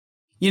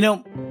You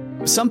know,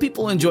 some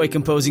people enjoy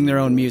composing their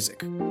own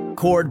music,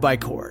 chord by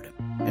chord,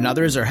 and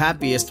others are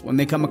happiest when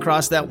they come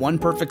across that one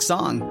perfect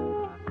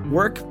song.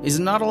 Work is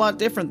not a lot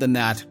different than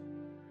that.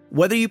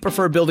 Whether you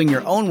prefer building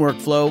your own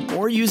workflow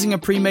or using a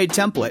pre-made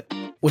template,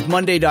 with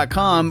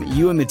Monday.com,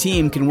 you and the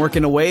team can work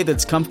in a way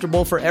that's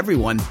comfortable for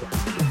everyone.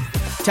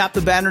 Tap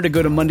the banner to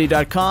go to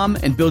Monday.com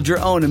and build your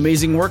own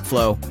amazing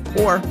workflow,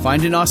 or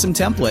find an awesome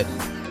template.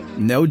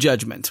 No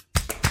judgment.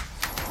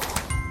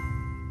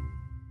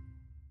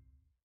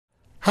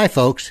 Hi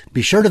folks,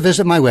 be sure to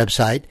visit my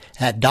website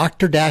at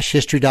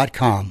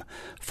dr-history.com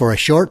for a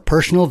short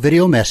personal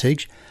video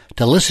message,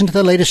 to listen to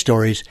the latest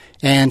stories,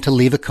 and to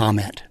leave a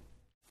comment.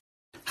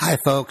 Hi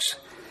folks,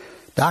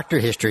 Dr.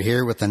 History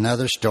here with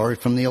another story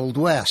from the Old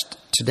West.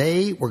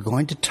 Today we're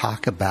going to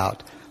talk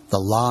about the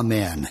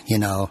lawmen,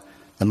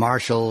 the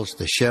marshals,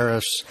 the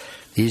sheriffs,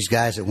 these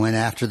guys that went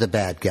after the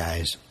bad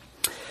guys.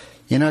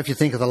 If you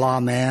think of the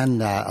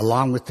lawman,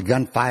 along with the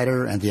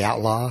gunfighter and the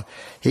outlaw,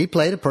 he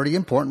played a pretty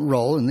important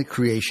role in the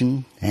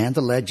creation and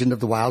the legend of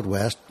the Wild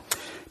West.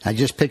 Now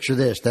just picture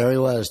this. There he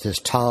was, this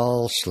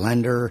tall,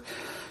 slender,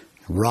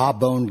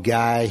 raw-boned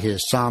guy,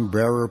 his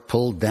sombrero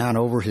pulled down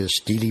over his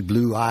steely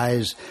blue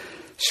eyes,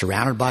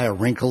 surrounded by a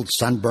wrinkled,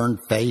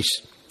 sunburned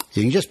face.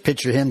 You can just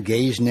picture him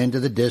gazing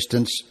into the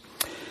distance.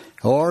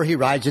 Or he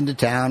rides into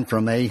town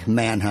from a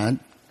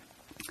manhunt,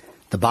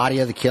 the body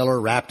of the killer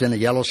wrapped in a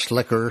yellow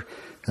slicker,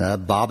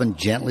 bobbing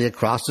gently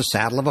across the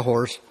saddle of a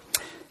horse,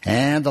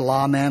 and the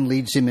lawman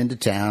leads him into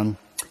town.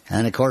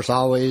 And of course,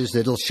 always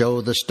it'll show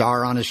the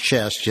star on his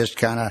chest, just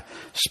kind of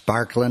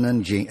sparkling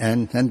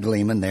and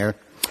gleaming there.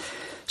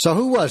 So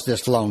who was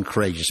this lone,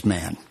 courageous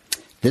man?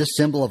 This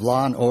symbol of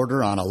law and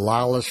order on a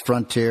lawless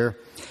frontier?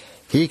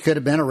 He could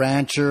have been a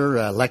rancher,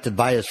 elected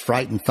by his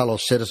frightened fellow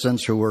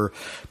citizens who were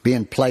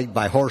being plagued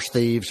by horse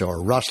thieves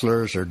or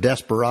rustlers or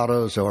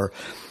desperados or,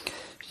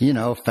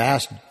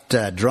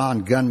 fast-drawn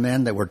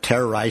gunmen that were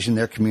terrorizing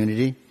their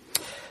community.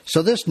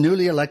 So this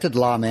newly elected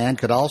lawman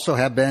could also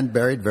have been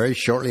buried very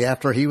shortly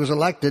after he was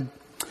elected,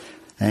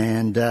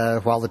 and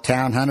while the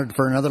town hunted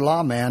for another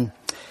lawman.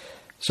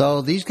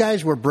 So these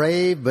guys were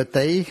brave, but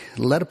they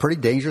led a pretty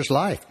dangerous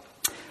life.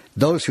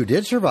 Those who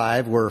did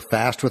survive were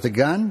fast with a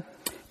gun.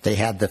 They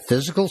had the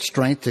physical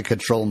strength to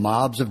control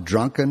mobs of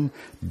drunken,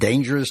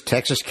 dangerous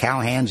Texas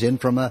cowhands in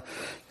from a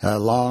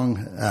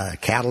long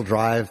cattle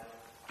drive.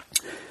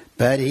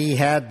 But he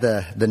had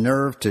the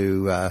nerve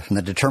and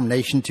the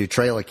determination to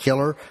trail a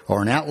killer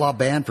or an outlaw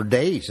band for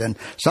days and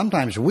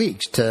sometimes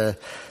weeks to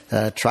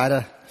try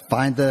to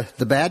find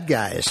the bad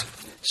guys.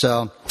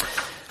 So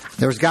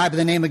there was a guy by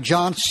the name of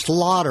John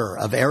Slaughter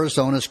of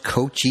Arizona's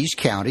Cochise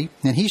County,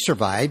 and he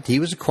survived. He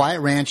was a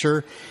quiet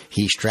rancher.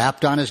 He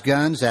strapped on his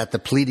guns at the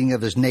pleading of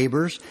his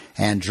neighbors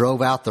and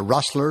drove out the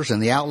rustlers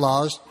and the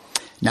outlaws.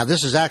 Now,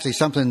 this is actually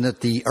something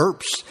that the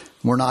Earps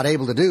were not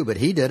able to do, but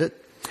he did it.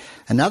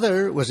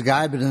 Another was a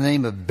guy by the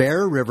name of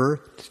Bear River,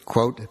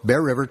 quote,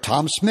 Bear River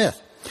Tom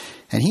Smith.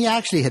 And he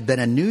actually had been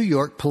a New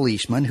York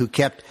policeman who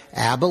kept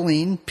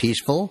Abilene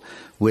peaceful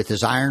with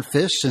his iron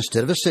fists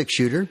instead of a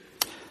six-shooter.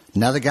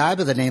 Another guy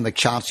by the name of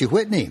Chauncey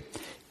Whitney.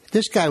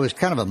 This guy was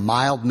kind of a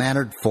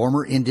mild-mannered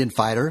former Indian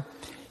fighter.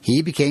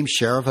 He became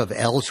sheriff of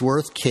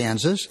Ellsworth,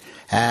 Kansas,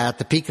 at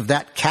the peak of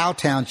that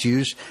Cowtown's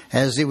use,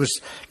 as it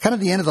was kind of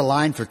the end of the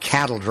line for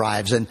cattle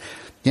drives. And,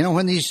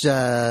 when these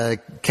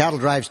cattle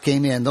drives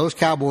came in, those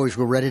cowboys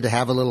were ready to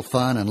have a little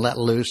fun and let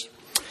loose.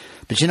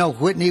 But,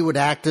 Whitney would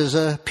act as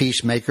a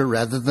peacemaker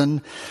rather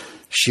than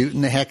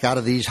shooting the heck out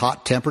of these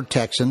hot-tempered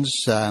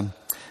Texans.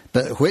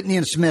 But Whitney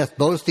and Smith,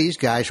 both these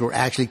guys were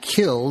actually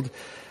killed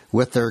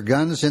with their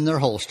guns in their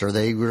holster.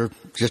 They were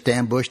just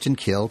ambushed and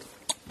killed.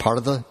 Part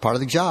of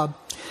the job.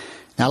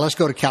 Now let's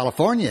go to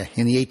California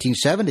in the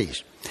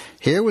 1870s.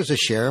 Here was a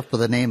sheriff by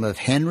the name of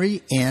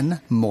Henry N.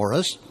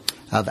 Morris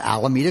of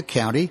Alameda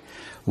County,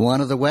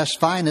 one of the West's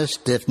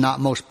finest, if not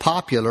most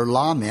popular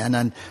lawmen.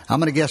 And I'm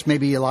going to guess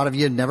maybe a lot of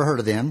you had never heard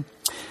of them.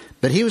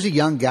 But he was a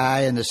young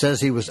guy, and it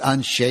says he was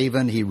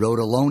unshaven. He rode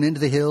alone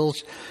into the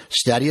hills,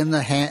 studying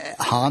the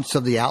haunts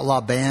of the outlaw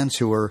bands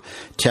who were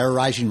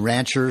terrorizing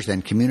ranchers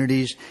and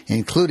communities,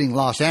 including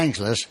Los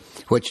Angeles,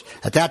 which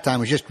at that time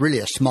was just really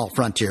a small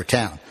frontier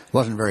town. It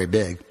wasn't very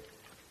big.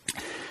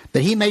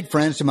 But he made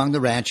friends among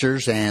the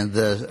ranchers and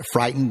the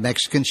frightened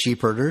Mexican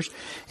sheepherders,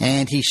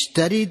 and he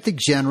studied the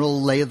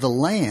general lay of the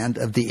land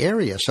of the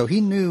area, so he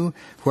knew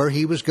where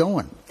he was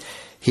going.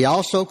 He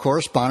also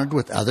corresponded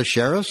with other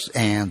sheriffs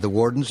and the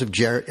wardens of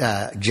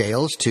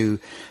jails to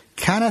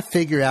kind of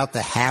figure out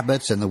the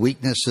habits and the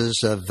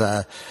weaknesses of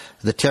the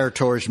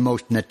territory's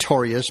most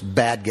notorious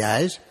bad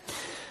guys.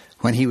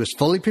 When he was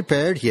fully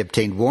prepared, he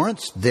obtained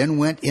warrants, then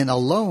went in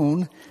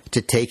alone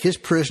to take his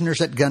prisoners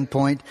at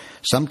gunpoint,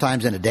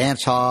 sometimes in a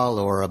dance hall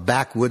or a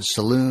backwoods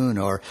saloon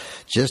or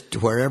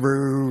just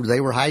wherever they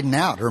were hiding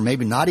out, or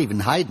maybe not even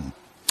hiding.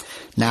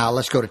 Now,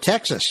 let's go to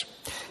Texas.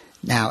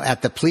 Now,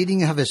 at the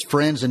pleading of his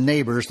friends and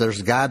neighbors, there's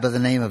a guy by the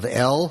name of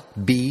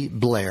L.B.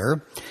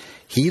 Blair.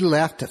 He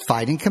left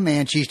fighting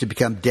Comanches to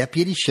become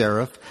deputy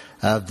sheriff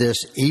of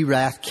this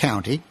Erath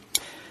County.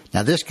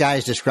 Now, this guy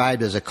is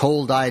described as a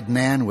cold-eyed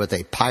man with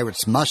a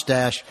pirate's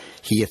mustache.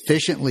 He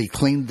efficiently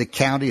cleaned the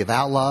county of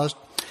outlaws.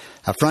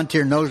 A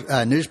Frontier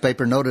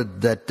newspaper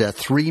noted that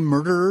 3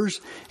 murderers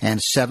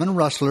and 7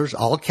 rustlers,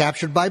 all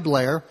captured by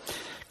Blair,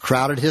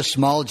 crowded his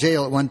small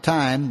jail at one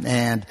time,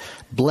 and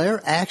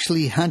Blair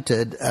actually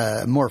hunted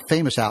a more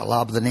famous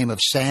outlaw by the name of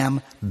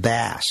Sam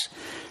Bass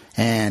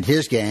and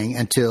his gang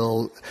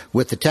until,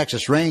 with the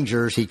Texas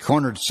Rangers, he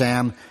cornered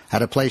Sam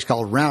at a place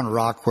called Round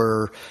Rock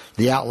where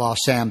the outlaw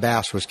Sam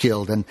Bass was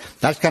killed. And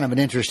that's kind of an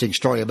interesting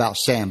story about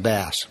Sam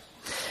Bass.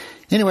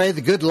 Anyway,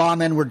 the good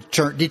lawmen were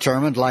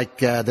determined, like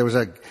there was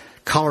a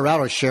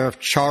Colorado sheriff,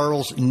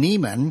 Charles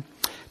Neiman.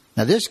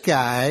 Now, this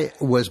guy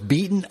was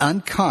beaten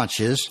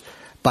unconscious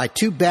by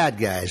 2 bad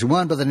guys,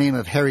 one by the name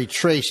of Harry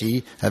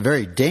Tracy, a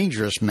very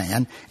dangerous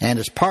man, and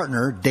his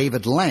partner,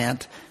 David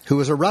Lant, who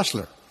was a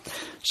rustler.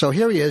 So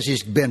here he is.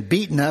 He's been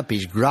beaten up.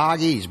 He's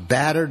groggy. He's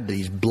battered.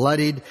 He's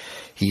bloodied.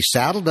 He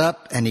saddled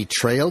up, and he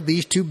trailed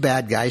these 2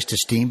 bad guys to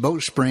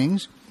Steamboat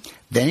Springs.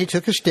 Then he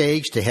took a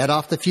stage to head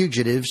off the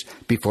fugitives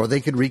before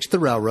they could reach the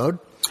railroad.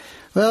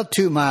 Well,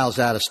 2 miles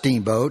out of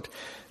Steamboat,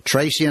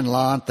 Tracy and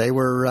Lant, they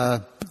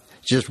were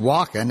just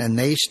walking, and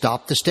they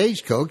stopped the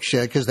stagecoach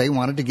because they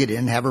wanted to get in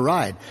and have a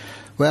ride.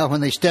 Well,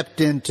 when they stepped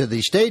into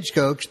the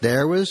stagecoach,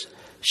 there was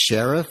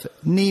Sheriff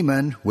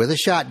Neiman with a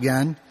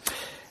shotgun.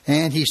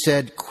 And he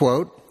said,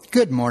 quote,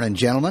 "Good morning,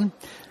 gentlemen,"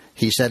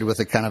 he said with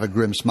a kind of a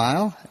grim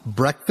smile.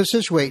 "Breakfast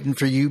is waiting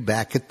for you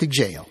back at the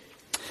jail."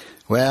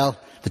 Well,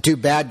 the 2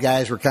 bad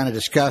guys were kind of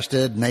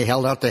disgusted, and they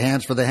held out their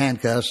hands for the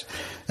handcuffs.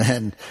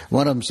 And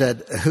one of them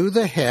said, "Who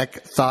the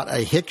heck thought a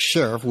hick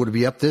sheriff would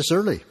be up this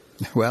early?"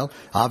 Well,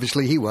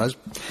 obviously he was.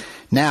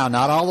 Now,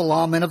 not all the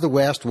lawmen of the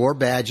West wore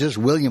badges.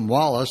 William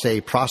Wallace,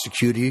 a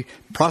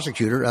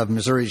prosecutor of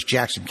Missouri's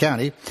Jackson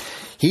County,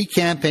 he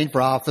campaigned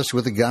for office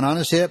with a gun on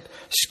his hip,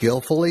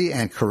 skillfully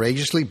and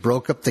courageously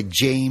broke up the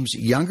James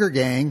Younger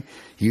gang.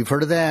 You've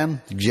heard of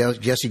them,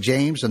 Jesse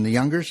James and the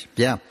Youngers?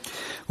 Yeah.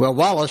 Well,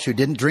 Wallace, who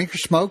didn't drink or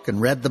smoke and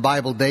read the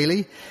Bible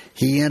daily,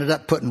 he ended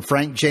up putting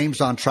Frank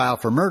James on trial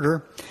for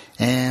murder.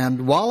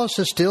 And Wallace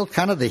is still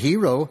kind of the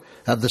hero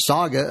of the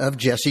saga of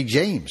Jesse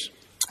James.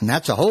 And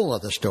that's a whole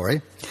other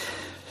story.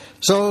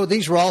 So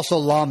these were also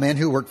lawmen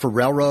who worked for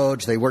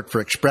railroads. They worked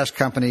for express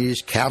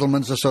companies,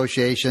 cattlemen's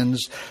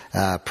associations,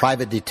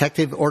 private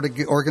detective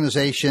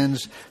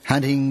organizations,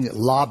 hunting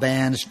law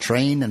bands,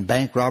 train and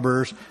bank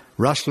robbers,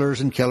 rustlers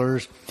and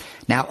killers.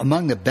 Now,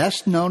 among the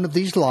best known of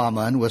these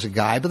lawmen was a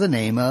guy by the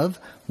name of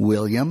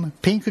William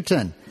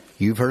Pinkerton.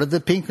 You've heard of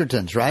the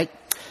Pinkertons, right?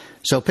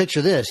 So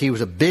picture this. He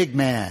was a big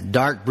man,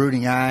 dark,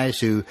 brooding eyes,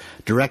 who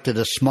directed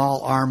a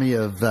small army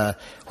of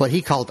what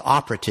he called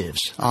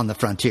operatives on the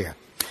frontier.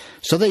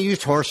 So they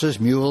used horses,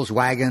 mules,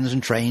 wagons,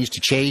 and trains to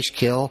chase,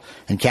 kill,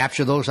 and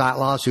capture those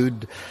outlaws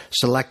who'd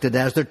selected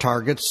as their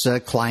targets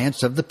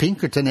clients of the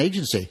Pinkerton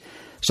Agency.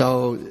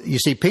 So, you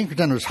see,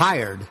 Pinkerton was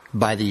hired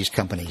by these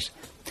companies.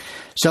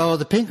 So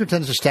the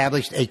Pinkertons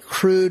established a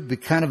crude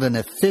but kind of an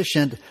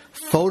efficient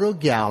photo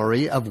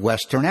gallery of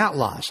Western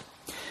outlaws.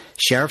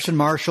 Sheriffs and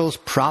marshals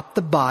propped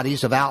the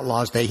bodies of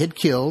outlaws they had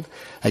killed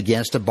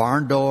against a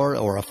barn door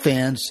or a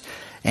fence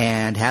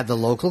and had the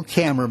local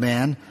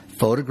cameraman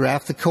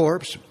photograph the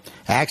corpse.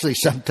 Actually,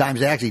 sometimes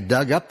they actually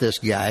dug up this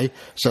guy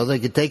so they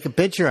could take a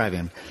picture of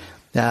him.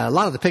 A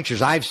lot of the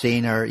pictures I've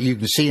seen are, you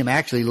can see him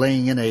actually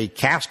laying in a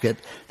casket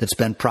that's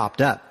been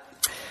propped up.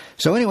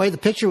 So anyway, the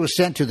picture was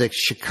sent to the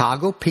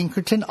Chicago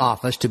Pinkerton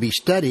office to be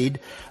studied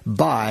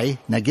by,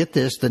 now get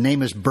this, the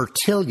name is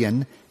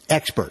Bertillon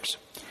experts.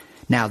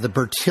 Now, the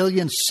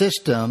Bertillon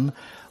system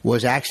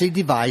was actually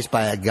devised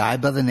by a guy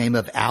by the name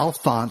of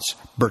Alphonse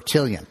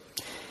Bertillon.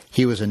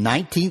 He was a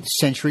 19th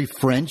century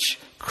French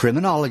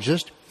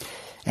criminologist,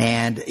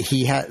 and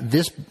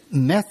this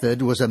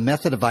method was a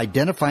method of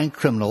identifying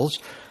criminals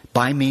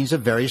by means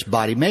of various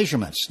body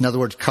measurements. In other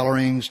words,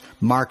 colorings,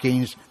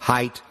 markings,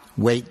 height,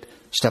 weight,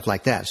 stuff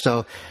like that.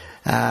 So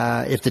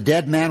if the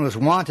dead man was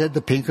wanted,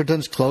 the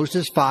Pinkertons closed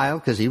his file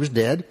because he was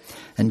dead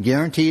and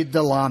guaranteed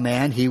the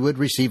lawman he would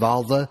receive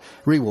all the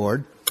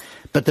reward.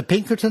 But the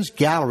Pinkertons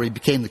gallery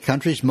became the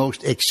country's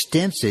most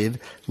extensive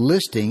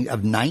listing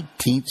of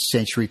 19th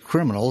century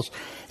criminals,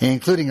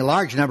 including a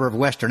large number of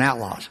Western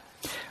outlaws.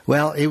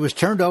 Well, it was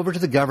turned over to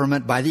the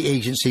government by the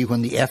agency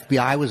when the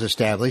FBI was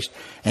established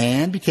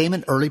and became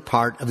an early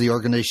part of the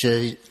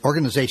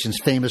organization's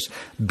famous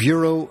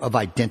Bureau of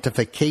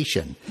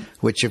Identification,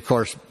 which, of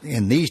course,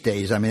 in these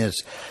days, I mean,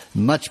 it's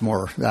much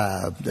more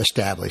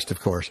established,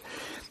 of course.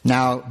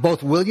 Now,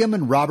 both William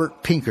and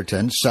Robert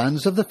Pinkerton,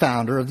 sons of the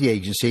founder of the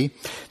agency,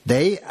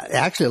 they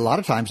actually, a lot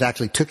of times,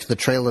 actually took to the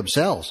trail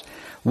themselves.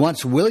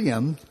 Once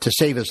William, to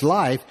save his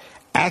life,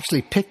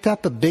 actually picked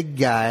up a big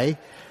guy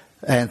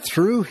and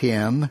threw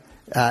him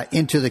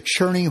into the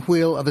churning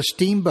wheel of a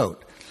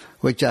steamboat,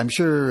 which I'm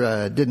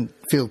sure didn't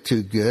feel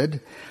too good.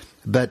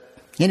 But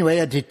anyway,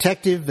 a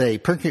detective, a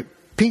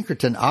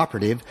Pinkerton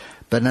operative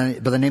by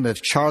the name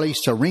of Charlie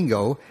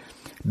Siringo,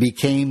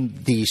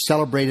 became the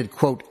celebrated,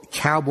 quote,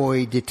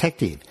 cowboy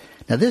detective.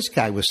 Now, this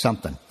guy was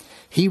something.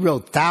 he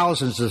rode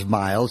thousands of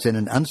miles in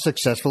an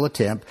unsuccessful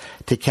attempt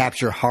to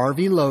capture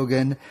Harvey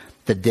Logan,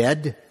 the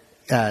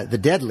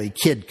deadly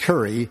Kid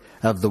Curry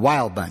of the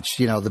Wild Bunch,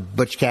 the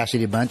Butch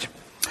Cassidy bunch.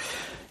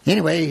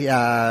 Anyway,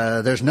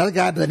 there's another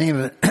guy by the name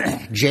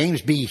of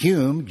James B.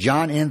 Hume,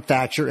 John N.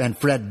 Thatcher, and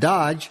Fred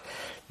Dodge.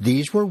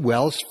 These were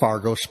Wells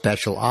Fargo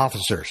special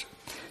officers.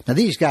 Now,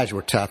 these guys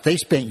were tough. They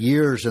spent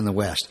years in the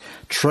West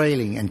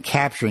trailing and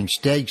capturing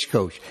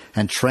stagecoach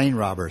and train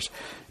robbers.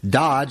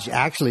 Dodge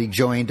actually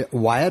joined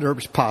Wyatt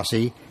Earp's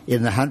posse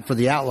in the hunt for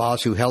the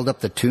outlaws who held up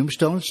the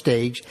Tombstone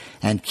stage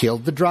and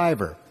killed the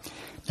driver.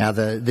 Now,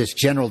 this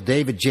General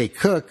David J.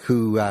 Cook,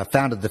 who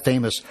founded the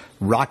famous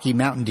Rocky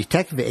Mountain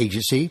Detective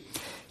Agency,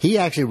 he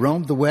actually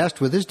roamed the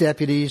West with his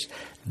deputies.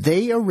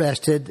 They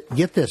arrested,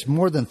 get this,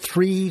 more than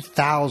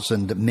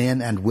 3,000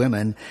 men and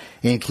women,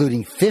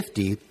 including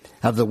 50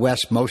 of the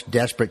West's most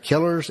desperate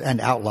killers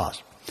and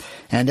outlaws.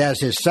 And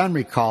as his son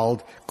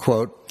recalled,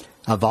 quote,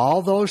 of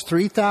all those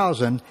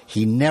 3,000,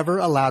 he never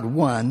allowed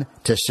one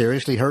to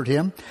seriously hurt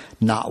him,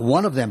 not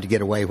one of them to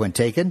get away when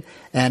taken,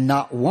 and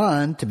not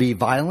one to be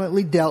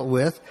violently dealt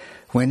with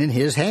when in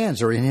his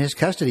hands or in his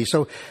custody.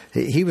 So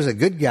he was a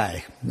good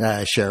guy,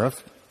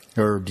 sheriff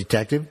or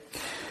detective.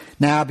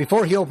 Now,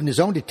 before he opened his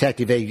own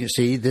detective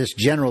agency, this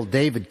General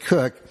David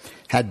Cook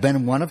had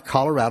been one of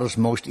Colorado's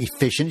most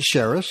efficient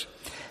sheriffs.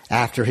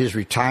 After his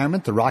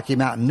retirement, the Rocky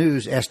Mountain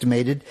News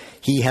estimated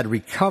he had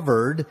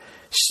recovered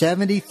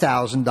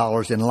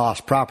 $70,000 in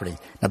lost property.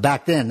 Now,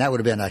 back then, that would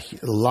have been a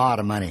lot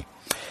of money.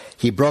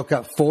 He broke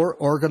up 4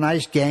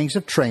 organized gangs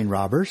of train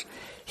robbers.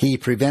 He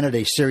prevented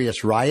a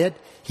serious riot.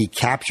 He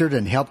captured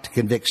and helped to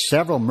convict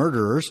several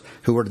murderers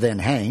who were then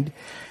hanged,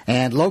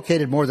 and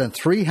located more than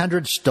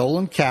 300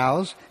 stolen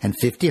cows and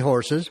 50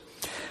 horses.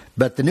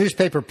 But the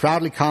newspaper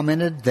proudly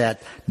commented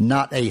that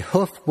not a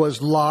hoof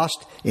was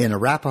lost in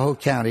Arapahoe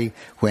County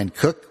when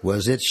Cook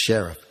was its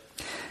sheriff.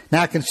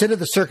 Now consider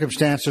the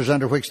circumstances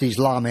under which these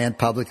lawmen,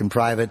 public and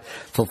private,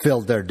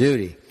 fulfilled their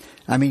duty.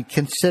 I mean,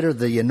 consider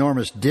the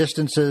enormous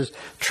distances,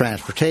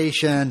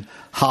 transportation,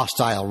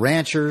 hostile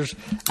ranchers,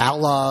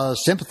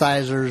 outlaws,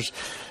 sympathizers,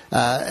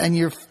 and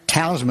your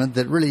townsmen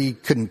that really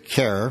couldn't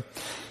care.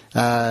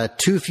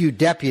 Too few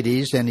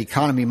deputies and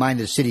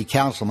economy-minded city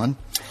councilmen.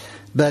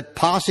 But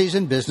posses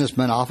and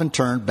businessmen often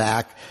turned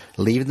back,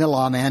 leaving the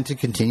lawman to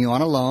continue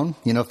on alone.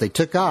 If they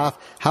took off,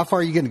 how far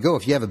are you going to go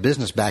if you have a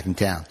business back in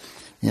town?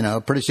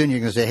 Pretty soon you're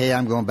going to say, hey,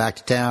 I'm going back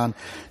to town.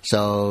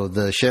 So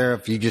the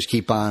sheriff, you just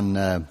keep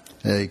on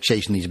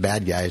chasing these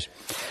bad guys.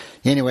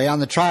 Anyway, on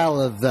the trial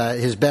of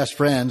his best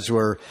friends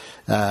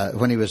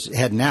when he was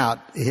heading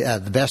out,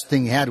 the best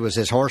thing he had was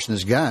his horse and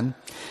his gun.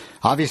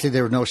 Obviously,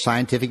 there were no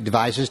scientific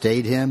devices to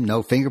aid him,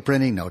 no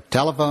fingerprinting, no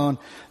telephone.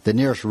 The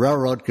nearest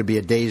railroad could be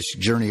a day's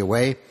journey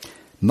away.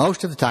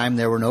 Most of the time,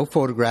 there were no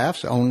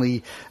photographs,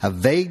 only a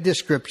vague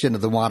description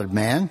of the wanted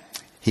man.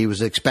 He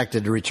was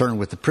expected to return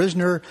with the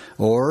prisoner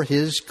or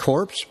his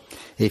corpse.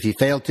 If he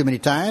failed too many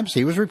times,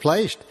 he was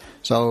replaced.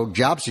 So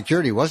job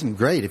security wasn't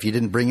great if you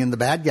didn't bring in the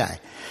bad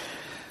guy.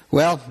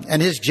 Well,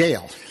 and his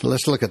jail,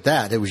 let's look at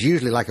that. It was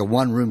usually like a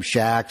one-room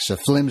shack, so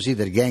flimsy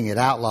that a gang of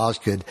outlaws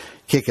could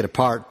kick it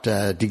apart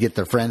to get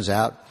their friends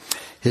out.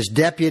 His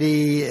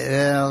deputy,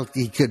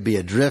 he could be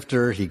a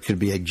drifter, he could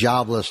be a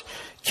jobless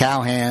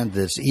cowhand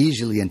that's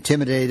easily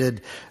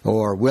intimidated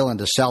or willing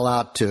to sell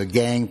out to a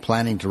gang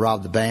planning to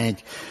rob the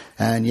bank.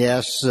 And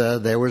yes,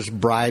 there was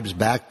bribes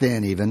back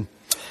then even.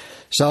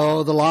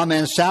 So the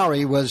lawman's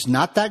salary was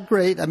not that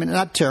great. I mean,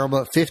 not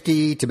terrible,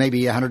 $50 to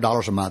maybe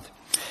 $100 a month.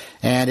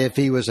 And if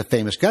he was a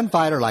famous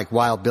gunfighter like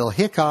Wild Bill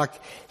Hickok,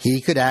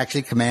 he could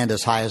actually command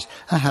as high as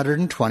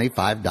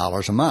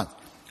 $125 a month,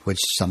 which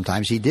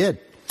sometimes he did.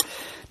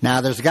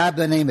 Now, there's a guy by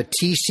the name of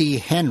T.C.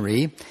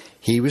 Henry.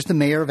 He was the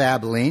mayor of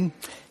Abilene.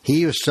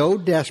 He was so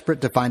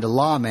desperate to find a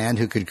lawman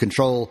who could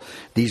control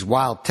these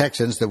wild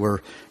Texans that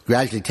were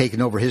gradually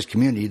taking over his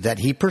community that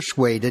he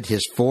persuaded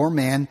his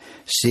 4-man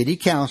city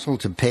council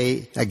to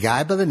pay a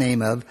guy by the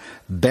name of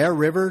Bear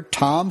River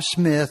Tom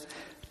Smith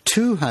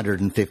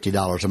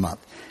 $250 a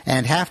month,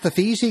 and half the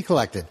fees he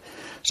collected.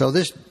 So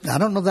I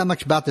don't know that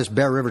much about this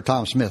Bear River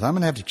Tom Smith. I'm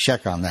going to have to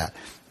check on that.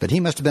 But he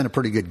must have been a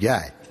pretty good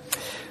guy.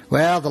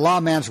 Well, the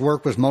lawman's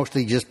work was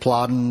mostly just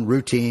plodding,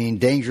 routine,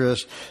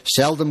 dangerous,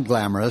 seldom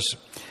glamorous.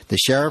 The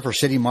sheriff or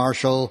city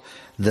marshal,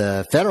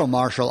 the federal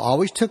marshal,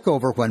 always took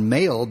over when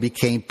mail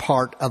became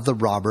part of the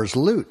robber's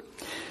loot.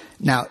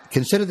 Now,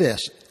 consider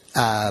this.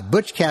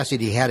 Butch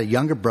Cassidy had a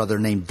younger brother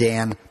named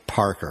Dan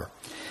Parker.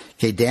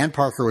 Okay, Dan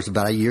Parker was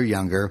about a year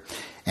younger,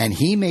 and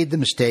he made the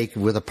mistake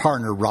with a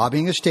partner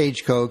robbing a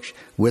stagecoach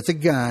with a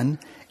gun,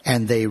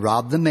 and they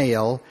robbed the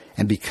mail.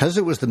 And because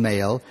it was the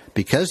mail,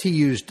 because he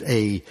used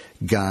a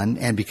gun,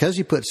 and because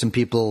he put some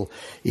people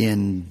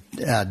in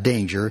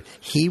danger,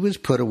 he was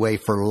put away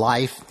for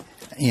life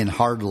in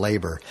hard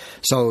labor.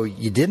 So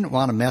you didn't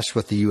want to mess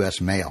with the U.S.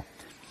 mail.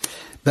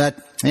 But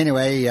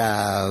Anyway,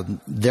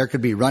 there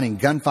could be running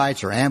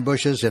gunfights or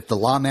ambushes. If the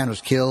lawman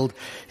was killed,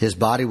 his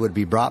body would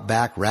be brought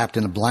back wrapped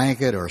in a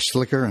blanket or a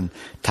slicker and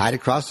tied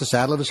across the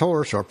saddle of his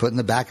horse or put in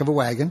the back of a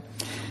wagon.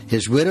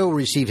 His widow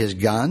received his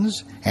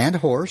guns and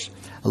horse,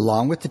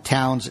 along with the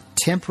town's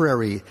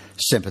temporary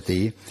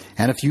sympathy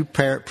and a few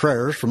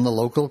prayers from the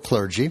local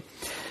clergy.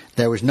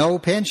 There was no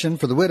pension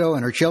for the widow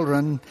and her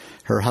children.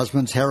 Her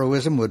husband's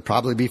heroism would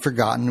probably be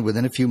forgotten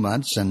within a few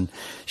months, and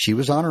she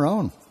was on her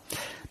own.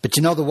 But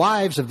the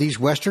wives of these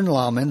Western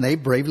lawmen, they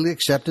bravely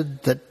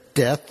accepted the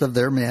death of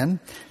their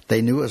men.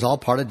 They knew it was all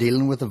part of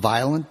dealing with a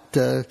violent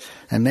and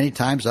many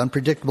times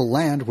unpredictable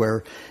land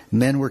where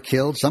men were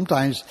killed,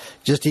 sometimes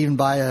just even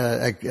by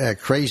a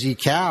crazy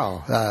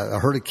cow, a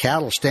herd of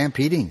cattle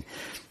stampeding,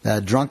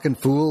 a drunken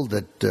fool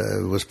that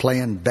was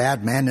playing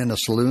bad man in a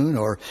saloon,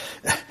 or,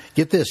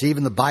 get this,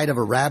 even the bite of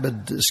a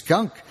rabid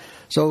skunk.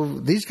 So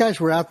these guys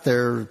were out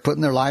there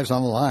putting their lives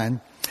on the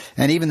line.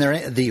 And even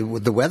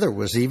the weather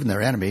was even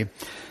their enemy.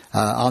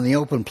 On the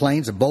open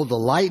plains, a bolt of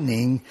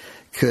lightning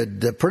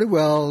could pretty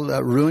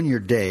well ruin your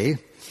day.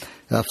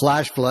 A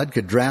flash flood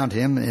could drown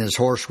him and his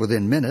horse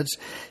within minutes.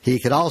 He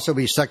could also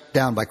be sucked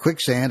down by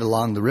quicksand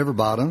along the river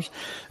bottoms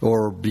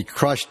or be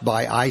crushed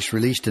by ice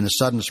released in a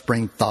sudden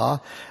spring thaw.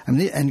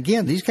 And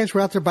again, these guys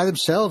were out there by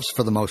themselves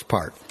for the most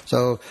part.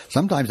 So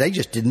sometimes they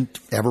just didn't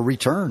ever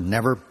return.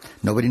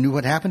 Nobody knew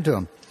what happened to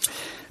them.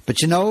 But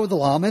the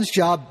lawman's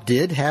job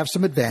did have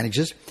some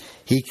advantages.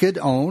 He could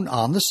own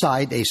on the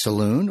side a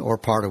saloon or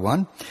part of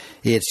one,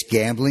 its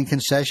gambling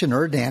concession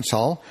or a dance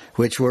hall,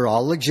 which were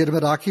all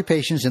legitimate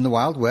occupations in the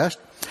Wild West.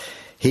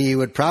 He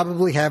would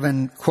probably have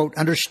an, quote,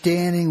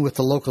 understanding with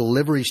the local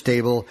livery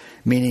stable,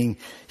 meaning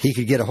he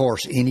could get a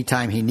horse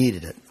anytime he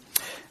needed it.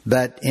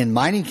 But in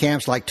mining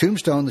camps like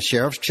Tombstone, the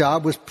sheriff's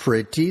job was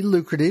pretty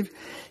lucrative.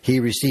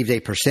 He received a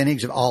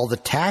percentage of all the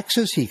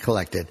taxes he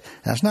collected.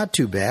 That's not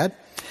too bad.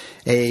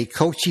 A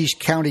Cochise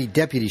County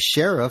deputy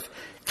sheriff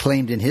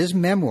claimed in his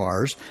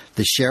memoirs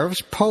the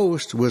sheriff's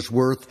post was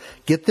worth,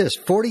 get this,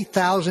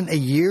 $40,000 a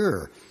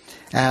year,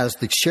 as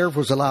the sheriff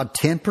was allowed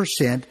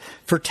 10%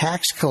 for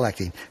tax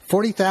collecting.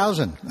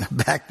 $40,000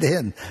 back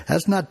then.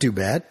 That's not too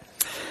bad.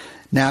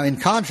 Now, in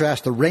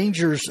contrast, the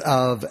Rangers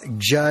of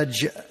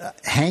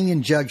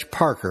Hanging Judge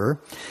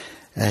Parker,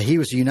 he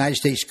was the United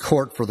States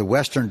Court for the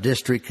Western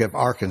District of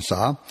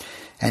Arkansas,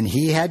 and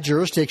he had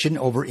jurisdiction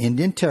over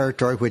Indian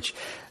Territory, which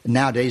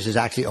nowadays is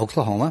actually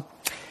Oklahoma,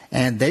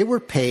 and they were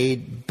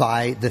paid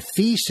by the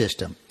fee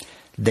system.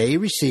 They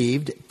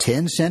received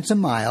 10 cents a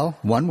mile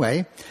one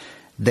way.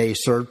 They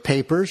served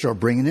papers or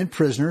bringing in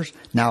prisoners.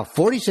 Now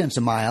 40 cents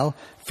a mile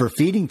for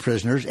feeding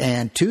prisoners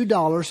and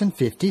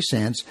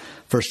 $2.50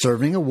 for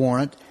serving a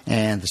warrant,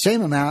 and the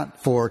same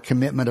amount for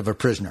commitment of a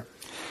prisoner.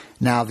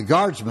 Now the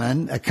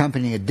guardsmen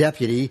accompanying a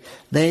deputy,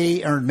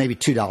 they earned maybe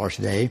 $2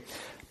 a day,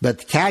 but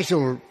the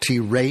casualty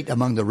rate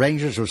among the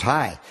Rangers was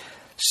high.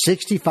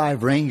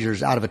 65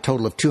 Rangers out of a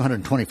total of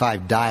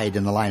 225 died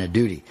in the line of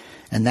duty.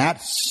 And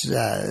that's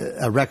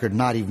a record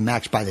not even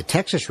matched by the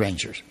Texas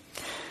Rangers.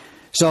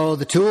 So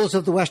the tools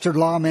of the Western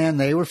lawman,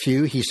 they were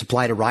few. He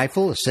supplied a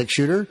rifle, a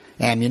six-shooter,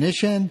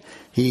 ammunition.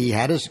 He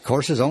had, of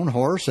course, his own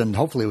horse, and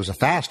hopefully it was a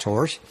fast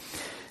horse,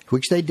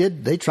 which they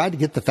did. They tried to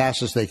get the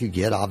fastest they could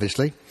get,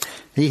 obviously.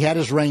 He had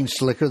his rain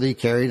slicker that he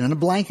carried and a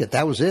blanket.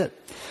 That was it.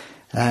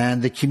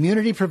 And the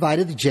community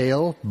provided the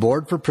jail,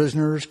 board for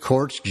prisoners,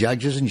 courts,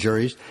 judges, and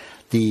juries.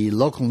 The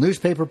local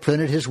newspaper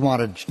printed his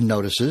wanted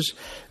notices,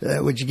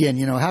 which again,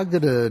 how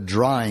good a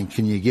drawing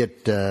can you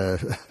get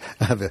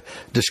of a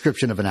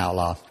description of an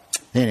outlaw?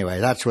 Anyway,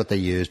 that's what they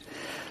used.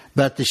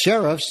 But the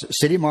sheriffs,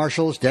 city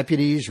marshals,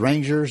 deputies,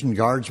 rangers, and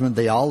guardsmen,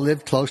 they all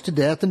lived close to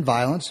death and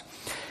violence.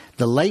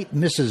 The late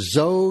Mrs.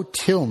 Zoe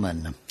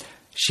Tillman,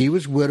 she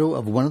was widow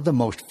of one of the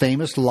most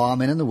famous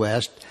lawmen in the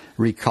West,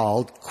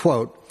 recalled,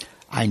 quote,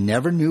 "I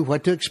never knew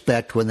what to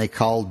expect when they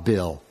called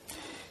Bill.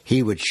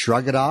 He would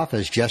shrug it off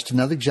as just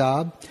another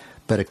job,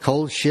 but a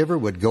cold shiver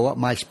would go up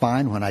my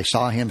spine when I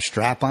saw him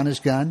strap on his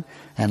gun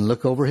and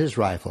look over his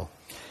rifle.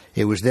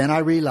 It was then I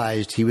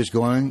realized he was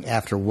going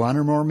after one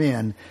or more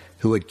men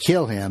who would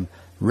kill him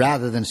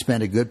rather than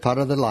spend a good part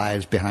of their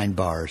lives behind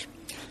bars."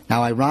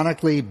 Now,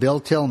 ironically, Bill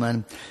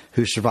Tillman,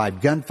 who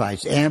survived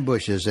gunfights,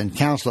 ambushes, and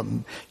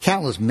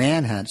countless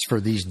manhunts for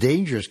these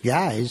dangerous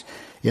guys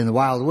in the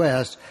Wild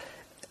West,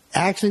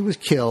 actually was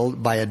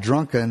killed by a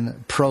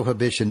drunken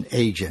prohibition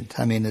agent.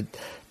 I mean, it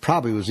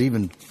probably was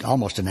even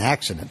almost an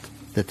accident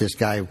that this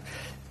guy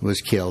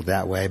was killed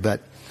that way.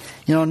 But,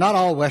 not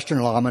all Western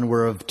lawmen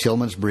were of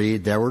Tillman's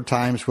breed. There were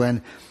times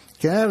when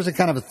there was a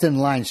kind of a thin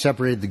line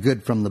separated the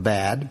good from the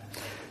bad.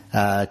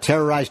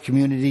 Terrorized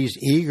communities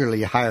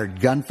eagerly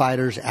hired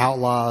gunfighters,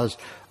 outlaws,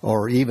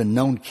 or even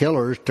known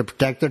killers to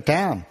protect their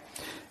town.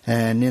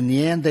 And in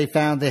the end, they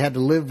found they had to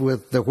live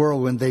with the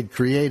whirlwind they'd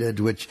created,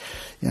 which,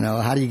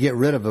 how do you get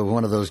rid of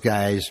one of those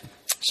guys?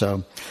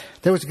 So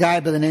there was a guy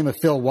by the name of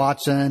Phil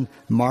Watson,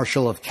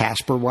 marshal of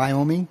Casper,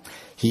 Wyoming.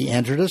 He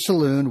entered a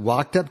saloon,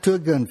 walked up to a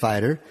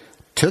gunfighter,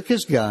 took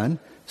his gun,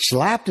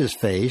 slapped his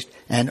face,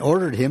 and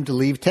ordered him to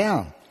leave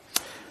town.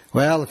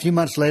 Well, a few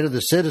months later,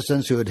 the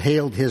citizens who had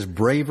hailed his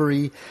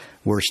bravery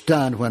were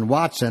stunned when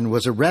Watson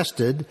was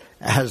arrested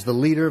as the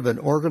leader of an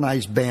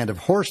organized band of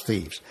horse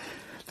thieves.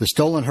 The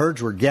stolen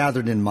herds were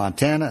gathered in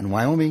Montana and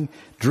Wyoming,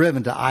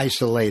 driven to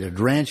isolated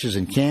ranches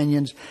and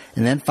canyons,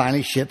 and then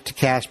finally shipped to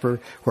Casper,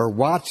 where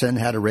Watson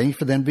had arranged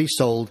for them to be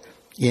sold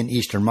in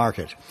Eastern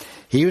Market.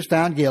 He was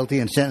found guilty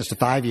and sentenced to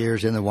 5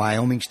 years in the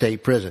Wyoming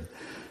State Prison.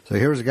 So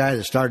here's a guy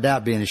that started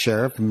out being a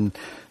sheriff and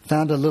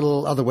found a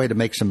little other way to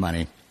make some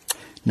money.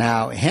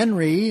 Now,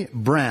 Henry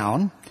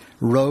Brown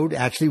rode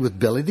actually with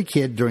Billy the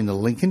Kid during the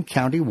Lincoln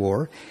County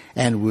War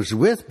and was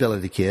with Billy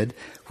the Kid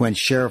when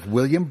Sheriff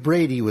William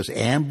Brady was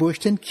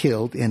ambushed and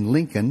killed in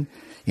Lincoln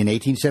in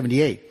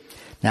 1878.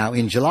 Now,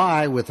 in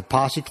July, with the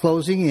posse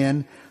closing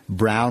in,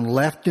 Brown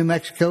left New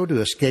Mexico to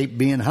escape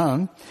being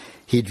hung.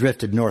 He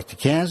drifted north to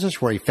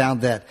Kansas, where he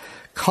found that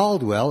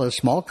Caldwell, a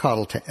small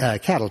cattle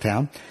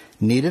town,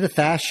 needed a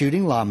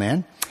fast-shooting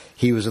lawman.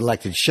 He was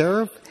elected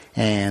sheriff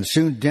and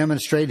soon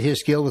demonstrated his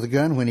skill with a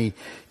gun when he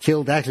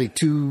killed actually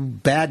 2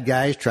 bad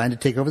guys trying to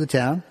take over the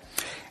town.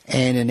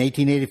 And in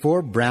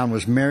 1884, Brown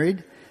was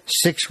married.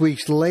 6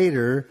 weeks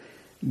later,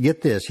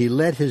 get this, he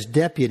led his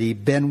deputy,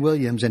 Ben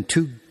Williams, and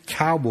 2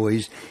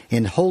 cowboys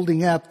in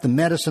holding up the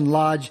Medicine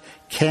Lodge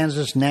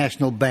Kansas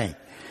National Bank.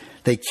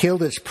 They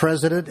killed its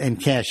president and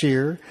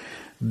cashier.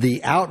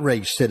 The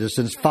outraged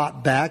citizens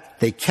fought back.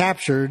 They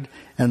captured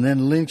and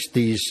then lynched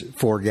these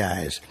 4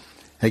 guys.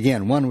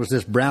 Again, one was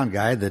this Brown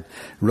guy that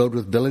rode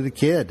with Billy the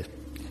Kid.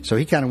 So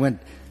he kind of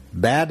went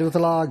bad with the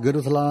law, good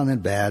with the law, and then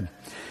bad.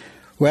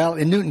 Well,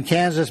 in Newton,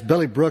 Kansas,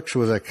 Billy Brooks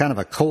was a kind of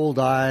a cold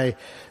eye,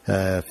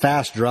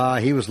 fast draw.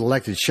 He was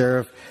elected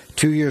sheriff.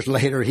 2 years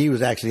later, he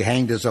was actually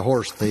hanged as a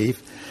horse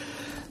thief.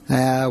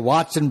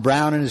 Watson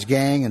Brown and his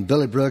gang and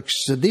Billy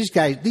Brooks, these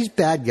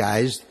bad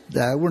guys,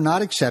 were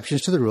not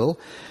exceptions to the rule.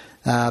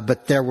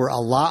 But there were a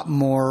lot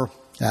more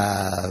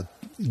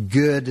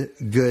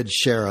good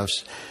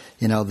sheriffs,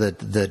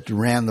 that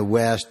ran the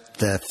West.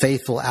 The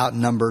faithful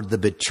outnumbered the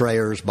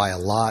betrayers by a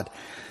lot.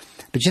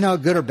 But,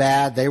 good or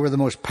bad, they were the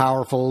most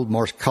powerful,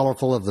 most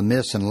colorful of the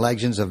myths and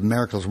legends of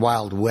America's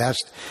Wild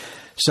West.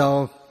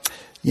 So,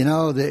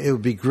 it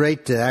would be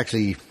great to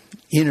actually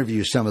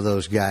interview some of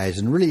those guys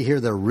and really hear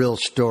their real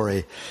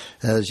story.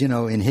 As,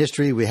 in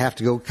history, we have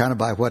to go kind of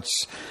by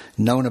what's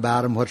known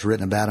about them, what's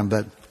written about them.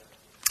 But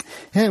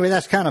anyway,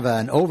 that's kind of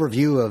an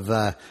overview of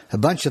a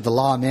bunch of the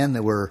lawmen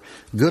that were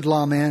good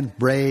lawmen,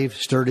 brave,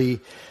 sturdy,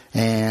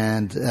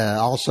 and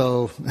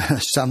also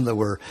some that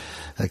were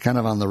kind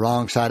of on the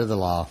wrong side of the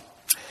law.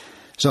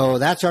 So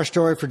that's our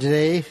story for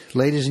today.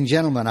 Ladies and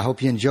gentlemen, I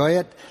hope you enjoy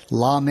it.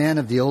 Lawmen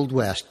of the Old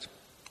West.